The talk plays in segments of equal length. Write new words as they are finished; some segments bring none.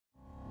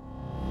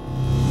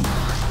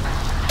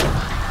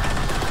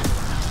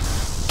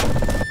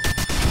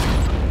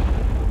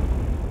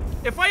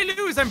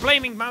confused. I'm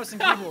blaming mouse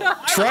and keyboard.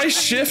 Try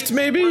shift,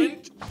 maybe?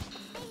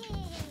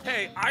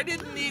 Hey, I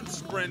didn't need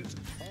sprint.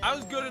 I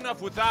was good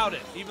enough without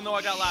it, even though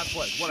I got last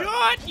place. Whatever.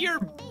 Shut your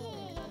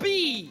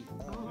B.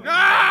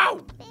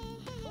 No!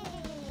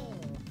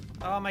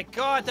 Oh my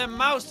god, the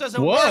mouse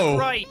doesn't Whoa. work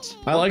right.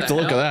 I like the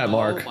look of that,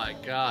 Mark. Oh my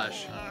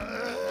gosh.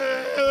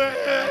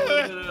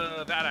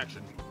 That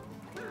action.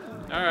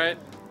 All right.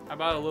 How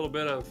about a little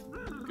bit of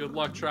good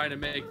luck trying to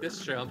make this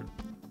jump?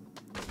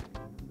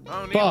 I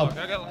don't need Bob. luck.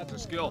 I got lots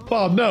of skill.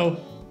 Bob, no.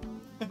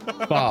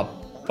 Bob.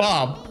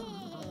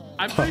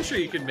 I'm pretty sure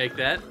you can make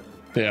that.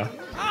 Yeah.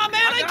 Oh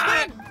man,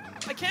 I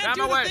can't Out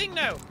do my the way. thing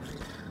now.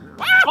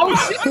 Oh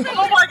shit!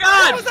 Oh my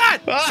god! What was that?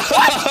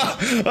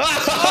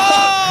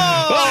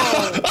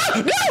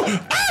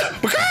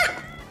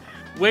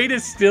 No! Wade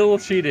is still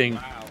cheating.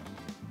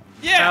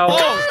 Yeah. How You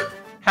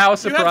have the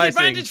surprising.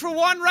 advantage for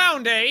 1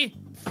 round, eh?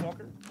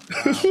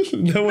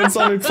 No one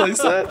saw me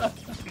place that?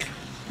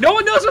 No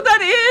one knows what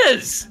that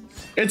is!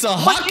 It's a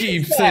hockey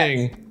is that?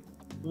 thing.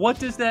 What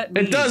does that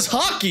mean? It does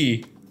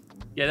hockey.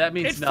 Yeah, that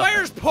means It nothing.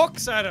 fires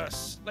pucks at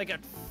us like a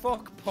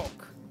fuck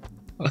puck.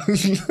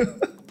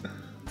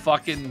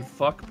 Fucking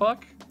fuck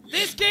puck?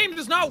 This game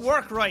does not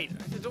work right.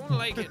 I don't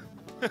like it.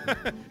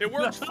 It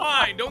works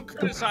fine. Don't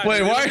criticize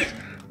Wait, me.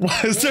 why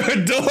is there a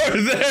door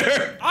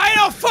there? I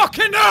don't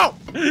fucking know!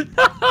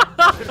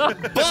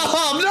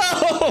 Bob,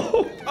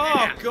 no!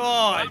 Oh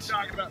god. I'm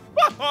talking about.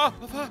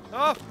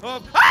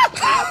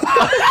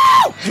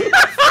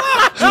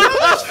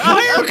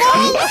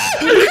 Fireballs!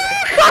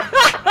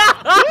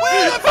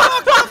 Where the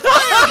fuck are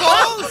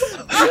fireballs?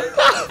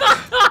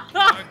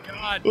 Oh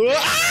God. No!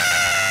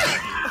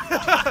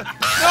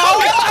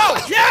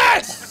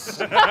 Yes!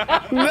 No!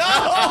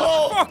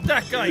 Fuck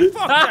that guy!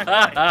 Fuck that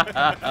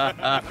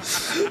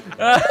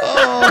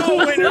guy! No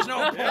winners,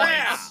 no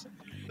points!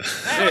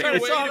 That's what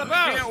it's all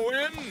about! Can't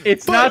win.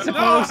 It's not But-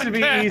 supposed to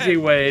be easy,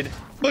 Wade.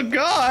 But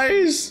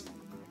guys!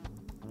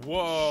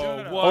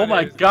 Whoa. What Oh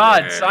my is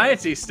god, this?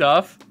 sciencey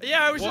stuff.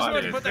 Yeah, I was just What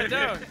about to is put that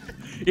down.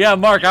 Yeah,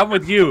 Mark, I'm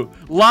with you.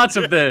 Lots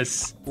of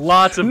this.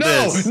 Lots of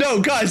No, this.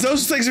 no, guys,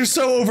 those things are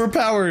so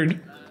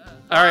overpowered.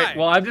 All right,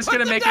 well, I'm just Put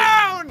gonna them make it.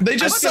 down! They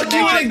just Put suck them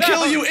you in all and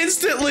kill down! you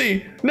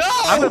instantly. No!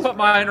 I'm gonna put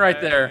mine right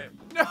there.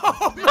 No!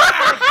 Mark,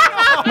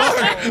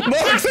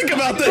 think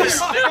about this.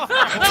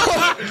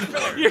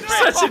 You're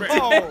such a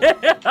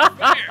dick.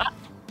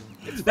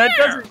 That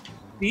doesn't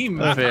seem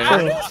fair.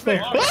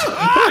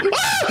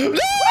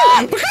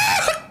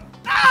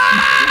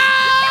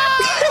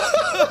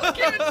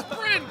 Can't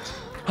sprint.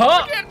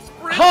 Huh? Can't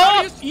sprint.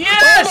 Huh? Oh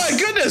Yes! my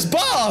goodness,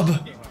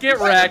 Bob! Get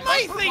What wrecked.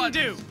 did my thing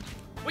do?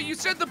 Wait, you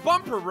said the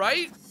bumper,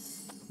 right?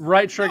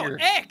 Right No, trigger.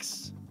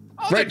 X!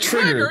 Oh, Right the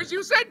trigger. triggers.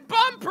 You said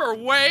bumper,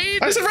 Wade.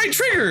 I said right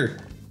trigger.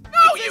 No,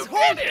 It you says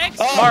hold didn't. X.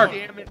 Oh. Mark.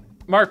 Damn it.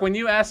 Mark, when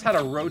you asked how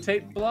to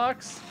rotate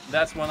blocks,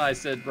 that's when I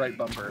said right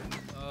bumper.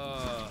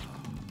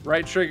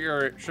 Right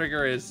trigger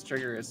is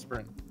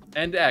sprint.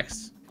 And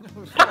X.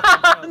 Mark's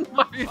like,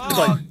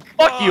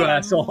 fuck you,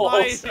 assholes.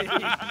 almighty.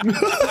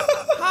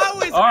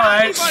 How is All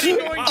right.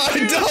 anybody going to I do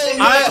don't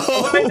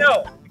this? I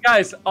know.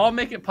 Guys, I'll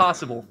make it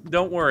possible.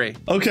 Don't worry.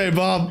 Okay,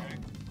 Bob.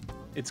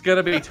 It's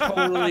gonna be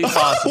totally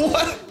possible.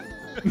 What?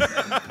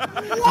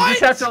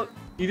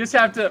 You just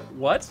have to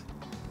what?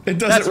 It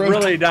doesn't That's rotate.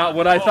 really not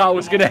what I thought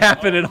was gonna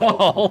happen at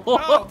all. Oh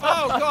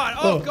god,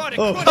 oh god, it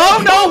oh. could-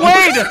 Oh no,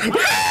 wait!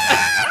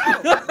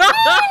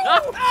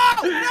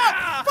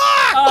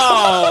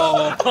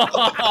 Oh!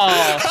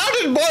 Oh. How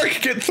did Mark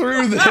get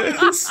through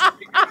this?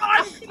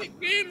 I'm good at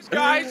games,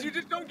 guys. You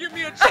just don't give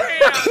me a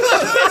chance.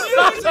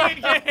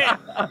 Losing again.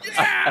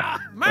 Yeah,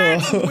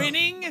 Mark's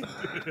winning.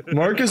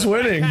 Mark is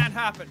winning. Can't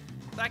happen.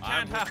 That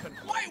can't happen.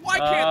 Why can't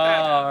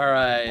that happen? All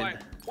right.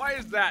 Why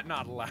is that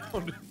not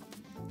allowed?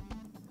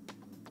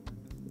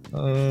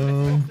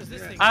 Does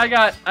this thing- I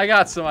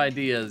got some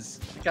ideas.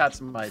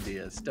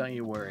 Don't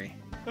you worry.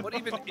 What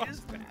even is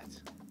that?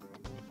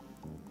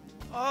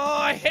 Oh,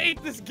 I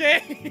hate this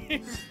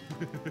game.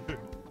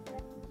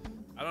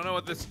 I don't know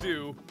what this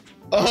do.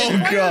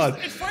 Oh God.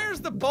 It fires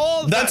the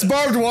balls. That's at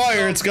us. barbed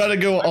wire. It's gotta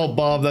go. Oh,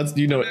 Bob, that's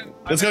you know it.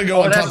 It's gotta go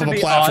Oh, on it has top to of a be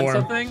platform.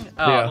 on something?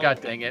 Oh, Yeah. god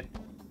dang it.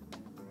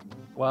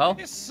 Well,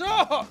 It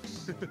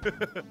sucks.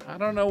 I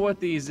don't know what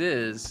these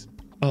is.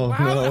 Oh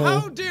How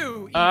no.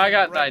 do? I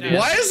got an right idea. now?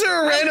 Why is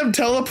there a random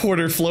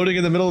teleporter floating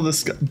in the middle of the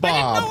sky? I didn't know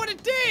Bob. what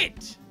it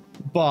did.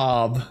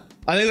 Bob.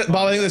 I think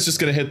that's just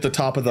gonna hit the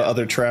top of the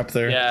other trap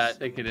there. Yeah, I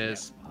think it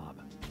is.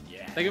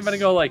 I think I'm gonna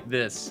go like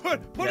this.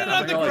 Put Yeah, it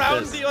I'm on the gonna go like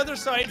ground, this. the other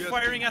side,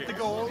 firing at the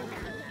goal.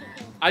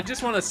 I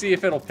just want to see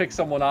if it'll pick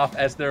someone off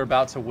as they're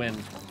about to win.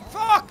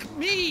 Fuck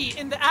me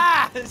in the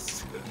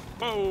ass.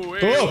 Whoa,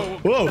 hey, Whoa!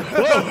 Whoa! Whoa!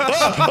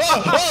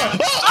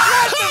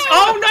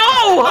 Oh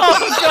no! Oh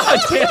god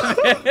damn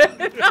it!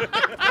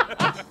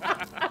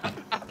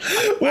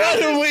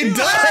 What have we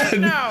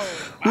done? Now.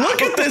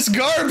 Look at this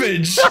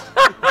garbage!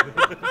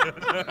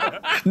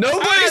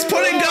 Nobody's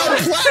putting down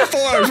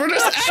platforms! We're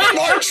just adding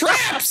more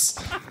traps!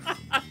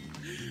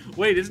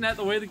 Wait, isn't that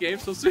the way the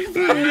game's supposed to be?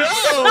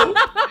 No!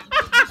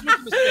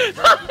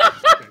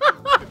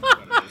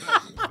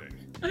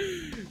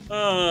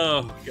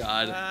 Oh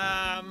God.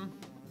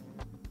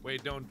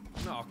 Wade, don't.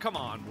 No, come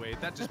on, Wade.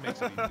 That just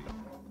makes it easy.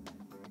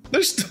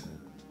 There's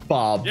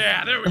Bob.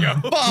 Yeah, there we go.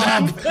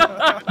 Bob.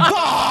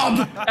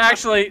 Bob.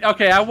 Actually,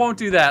 okay, I won't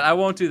do that. I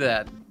won't do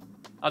that.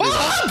 I'll do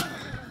that.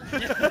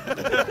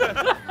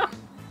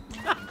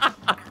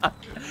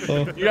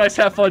 You guys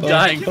have fun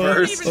dying You can't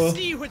first. even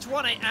see which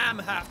one I am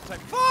half the time.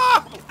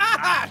 Fuck!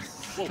 Ah!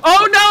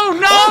 Oh no,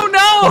 no,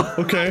 no!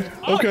 Okay.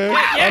 Okay.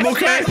 Yes, I'm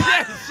okay.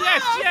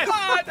 Yes!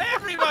 God,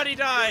 everybody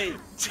died!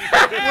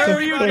 Where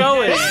are you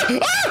going?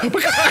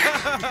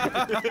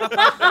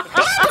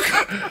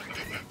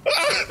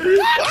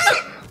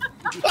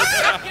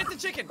 Get the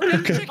chicken! Get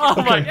the chicken!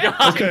 Oh my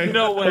God! Okay.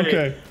 No way!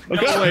 Okay.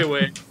 No way!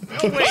 Wait!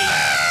 No way!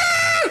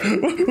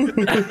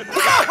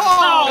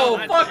 Oh,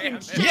 God fucking damn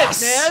it. shit,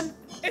 Yes! man!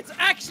 It's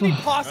actually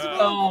possible!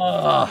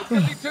 Oh.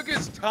 Because he took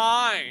his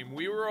time.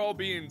 We were all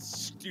being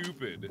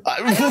stupid.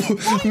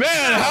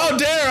 Man, how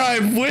dare I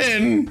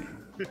win?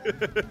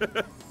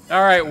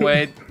 All right,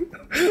 Wade.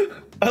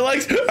 I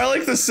like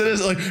the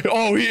citizen. Like,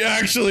 oh, he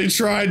actually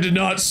tried to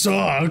not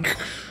suck.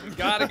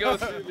 Gotta go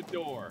through the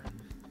door.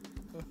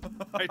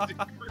 I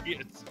decree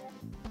it.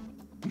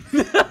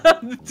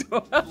 Oh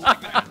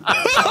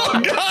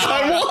God,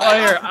 I won. Oh,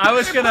 here. I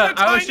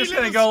was just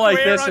gonna go like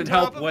square this on and top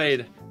help of it.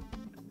 Wade.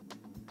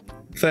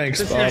 Thanks,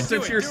 Since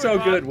Bob. you're so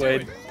good,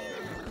 Wade.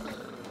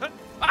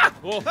 Ah!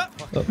 Oh,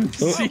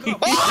 See? Oh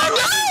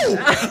no!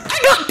 I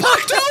got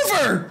pucked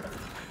over.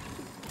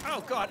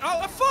 Oh God!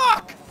 Oh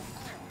fuck!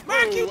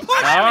 Mark, you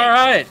punched me! All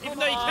right. Even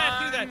though you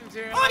can't do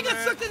that. Oh, I got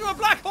sucked into a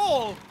black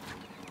hole!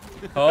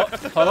 Oh,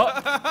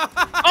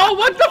 oh,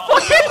 what the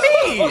fuck hit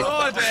me?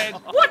 Oh, dead.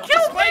 What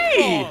killed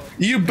me? Ball.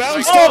 You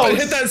bounced Oh, up and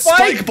hit that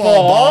spike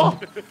ball,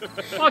 Bob.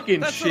 Fucking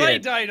That's what I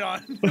shit. died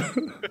on.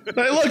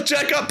 Hey, look,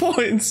 Jack got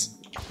points.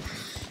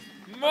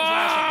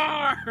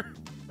 more!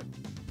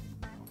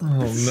 Oh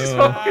This is no.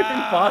 fucking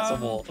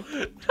impossible.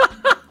 The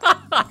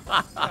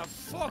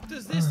fuck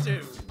does this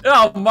do?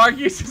 Oh, Mark,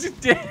 you're such a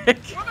dick. What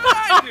did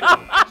I do?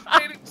 I just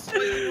made it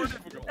slightly more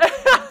difficult.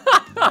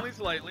 Only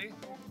slightly.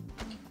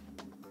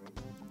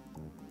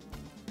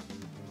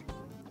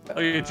 Look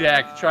at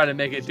Jack trying to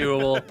make it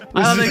doable.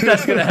 I don't think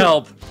that's gonna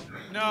help.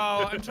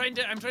 No, I'm trying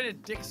to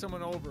dick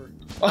someone over.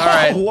 All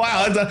right.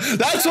 Wow,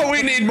 that's what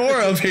we need more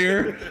of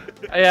here.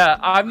 Yeah,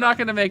 I'm not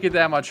gonna make it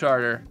that much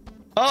harder.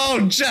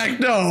 Oh,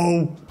 Jack,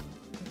 no.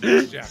 Jack,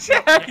 you Yes,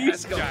 Jack,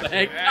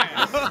 scumbag.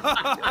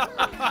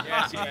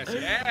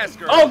 yes,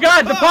 girl. Oh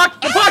God, the puck,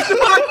 the puck, the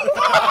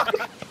puck!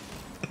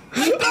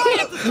 I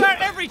have to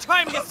start every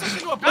time and get sucked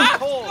into a black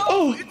hole.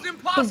 Oh, it's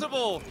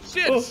impossible.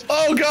 Shit.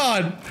 Oh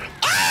God.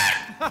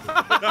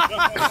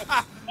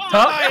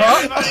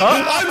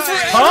 I'm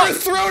forever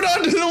thrown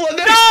onto the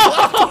next.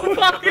 Oh,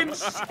 fucking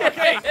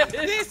shit!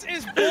 This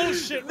is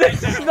bullshit right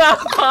This is now. not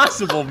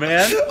possible,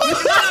 man.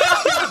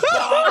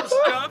 Bomb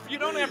stuff. You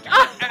don't have to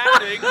keep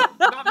adding.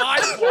 Not my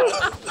fault.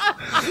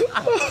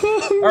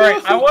 All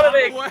right, I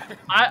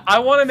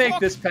want to make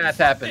this path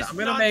happen. This I'm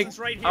gonna make nonsense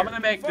right here. I'm gonna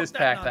make Fuck this that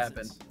path happen.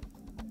 nonsense.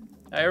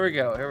 Here we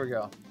go. Here we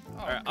go.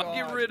 Oh, All right, I'll God.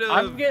 get rid of.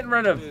 I'm getting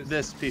rid of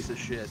this piece of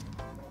shit.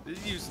 This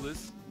is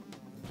useless.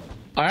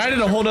 I added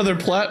a whole nother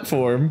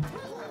platform.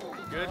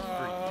 Good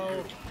for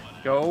you.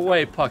 Go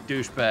away, puck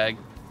douchebag.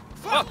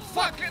 Oh,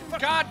 fucking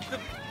God.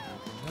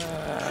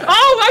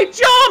 Oh, I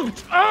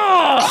jumped!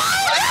 Oh!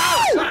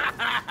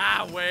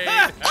 Ah, wait.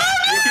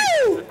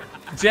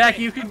 Jack,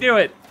 you can do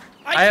it.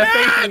 I have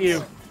faith in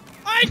you.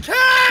 I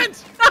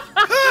can't!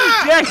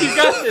 Jack, you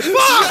got this.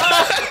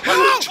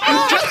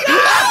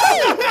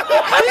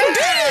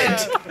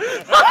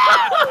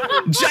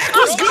 Jack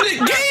was good at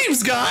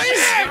games, guys.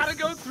 You gotta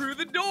go through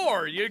the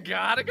door. You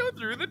gotta go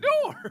through the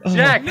door.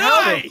 Jack,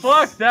 how the Nice.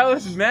 fuck? That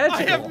was I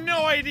magical. have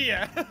no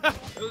idea.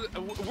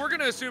 We're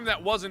gonna assume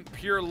that wasn't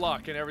pure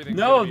luck and everything.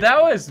 No,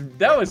 that was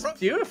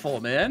beautiful,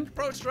 man.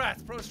 Pro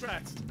strats.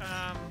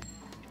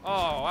 Oh,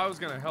 I was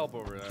gonna help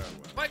over that.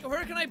 Mike,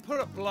 where can I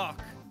put a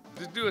block?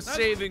 Just do a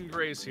saving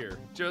grace here,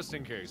 just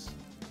in case.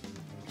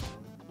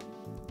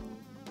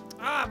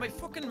 Ah, my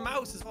fucking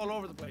mouse is all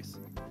over the place.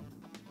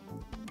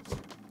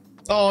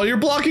 Oh, you're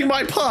blocking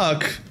my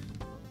puck.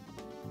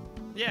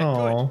 Yeah,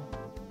 Oh,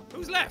 good.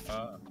 Who's left?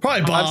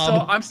 probably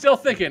Bob. I'm still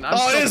thinking. I'm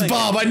Oh, still it is thinking.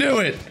 Bob. I knew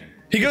it.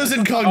 He goes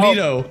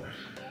incognito.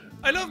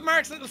 I love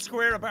Mark's little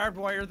square of barbed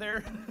wire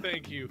there.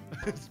 Thank you.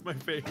 It's my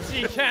favorite. So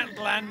you can't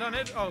land on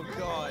it. Oh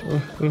god.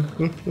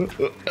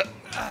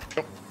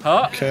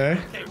 Huh? Okay.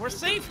 Okay, we're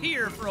safe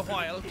here for a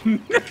while.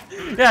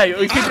 Yeah,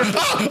 we can just.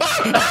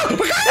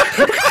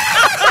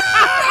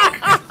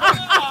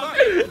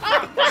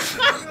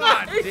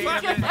 God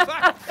damn it.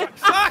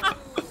 Fuck!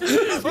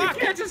 You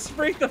can't just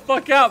freak the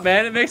fuck out,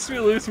 man. It makes me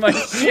lose my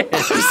shit.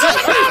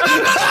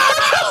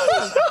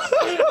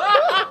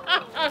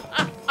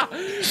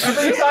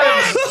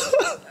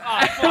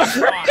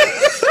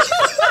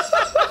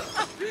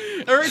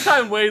 Every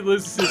time Wade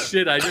loses his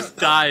shit, I just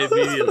die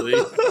immediately.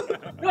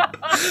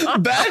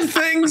 Bad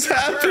things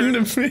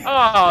happen to me.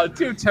 Oh,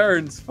 2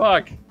 turns.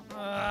 Fuck.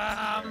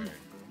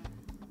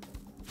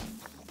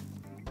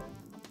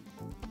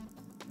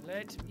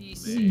 Let me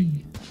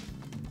see.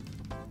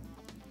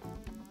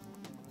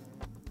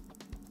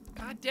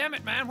 God damn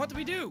it, man! What do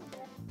we do?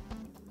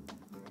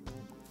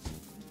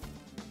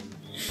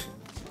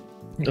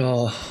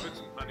 Oh. Put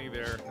some honey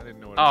there. I didn't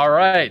know what. All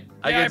right,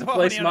 I Yeah, get to put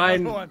place honey on mine.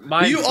 another one.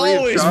 Mine You free of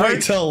always charge.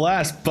 wait till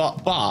last,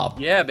 Bob.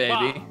 Yeah,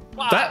 baby.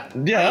 That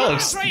that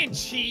looks. Try and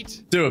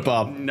cheat. Do it,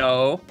 Bob.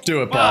 No.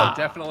 Do it, No, Bob.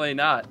 definitely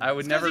not. I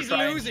would never He's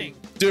try. and losing.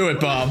 Do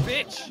it, Bob.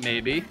 Bitch. cheat.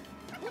 Maybe.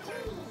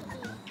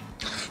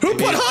 Who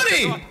put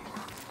honey?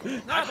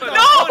 Not the No!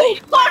 honey,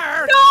 Fuck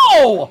Claire.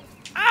 no!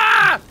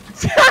 Ah!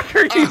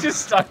 Tucker, you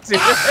just stuck to it.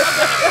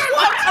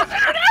 What's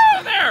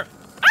down there?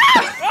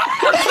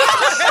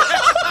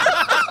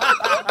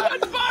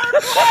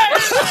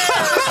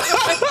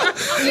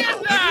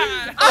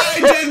 I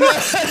did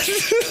that.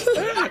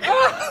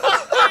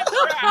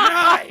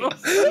 Nice.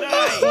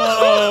 Nice.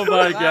 Oh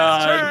my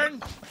god. Turn.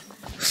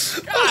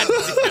 God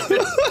damn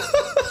it.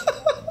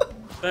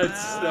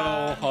 That's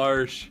so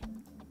harsh.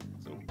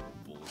 So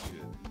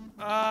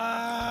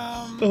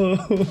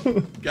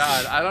bullshit.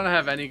 God, I don't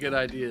have any good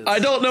ideas. I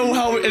don't know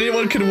how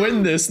anyone can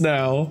win this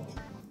now.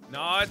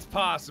 No, it's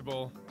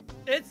possible.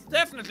 It's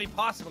definitely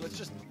possible. It's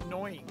just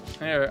annoying.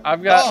 Here,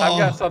 I've got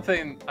Oh.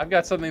 something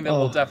that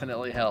will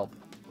definitely help.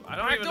 I All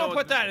don't right, even know don't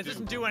what put this that. It do.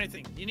 doesn't do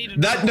anything. You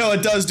need That no,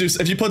 it does do.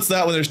 If you puts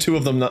that one, there's two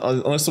of them.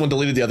 Unless someone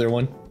deleted the other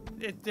one.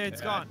 It's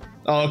gone.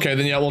 Oh, okay.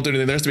 Then yeah, it won't do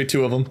anything. There has to be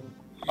two of them.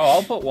 Oh,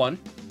 I'll put one.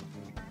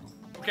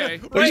 Okay.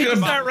 Right, gonna-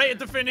 start right at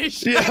the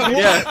finish. Yeah. What?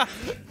 Yeah.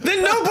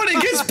 Then nobody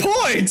gets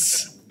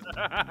points.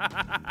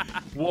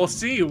 We'll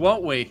see,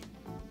 won't we?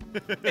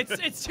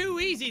 It's too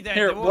easy then.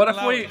 Here, They won't what if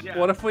allow we it.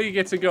 what if we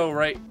get to go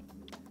right?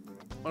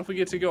 What if we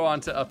get to go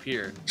onto up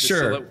here? Just so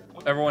Sure. that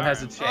everyone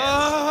has a chance. Oh,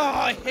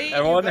 I hate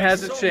Everyone you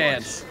guys has a so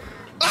chance.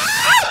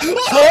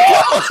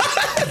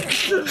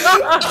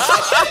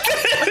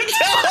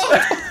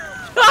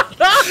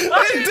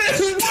 It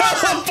didn't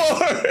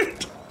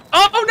teleport.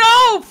 Oh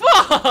no!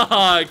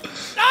 Fuck!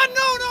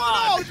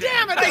 Oh, no,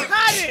 damn it, I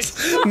had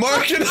it.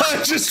 Mark and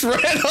I just ran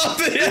off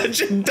the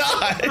edge and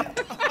died.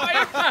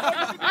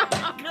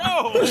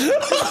 No!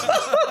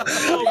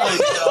 Oh my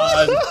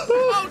god!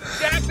 Oh,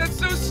 Jack, that's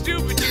so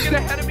stupid. You get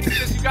ahead of me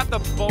because you got the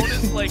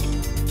bonus, like,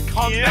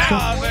 comeback.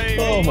 Yeah, baby.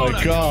 Oh my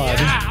bonus. god.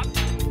 Yeah.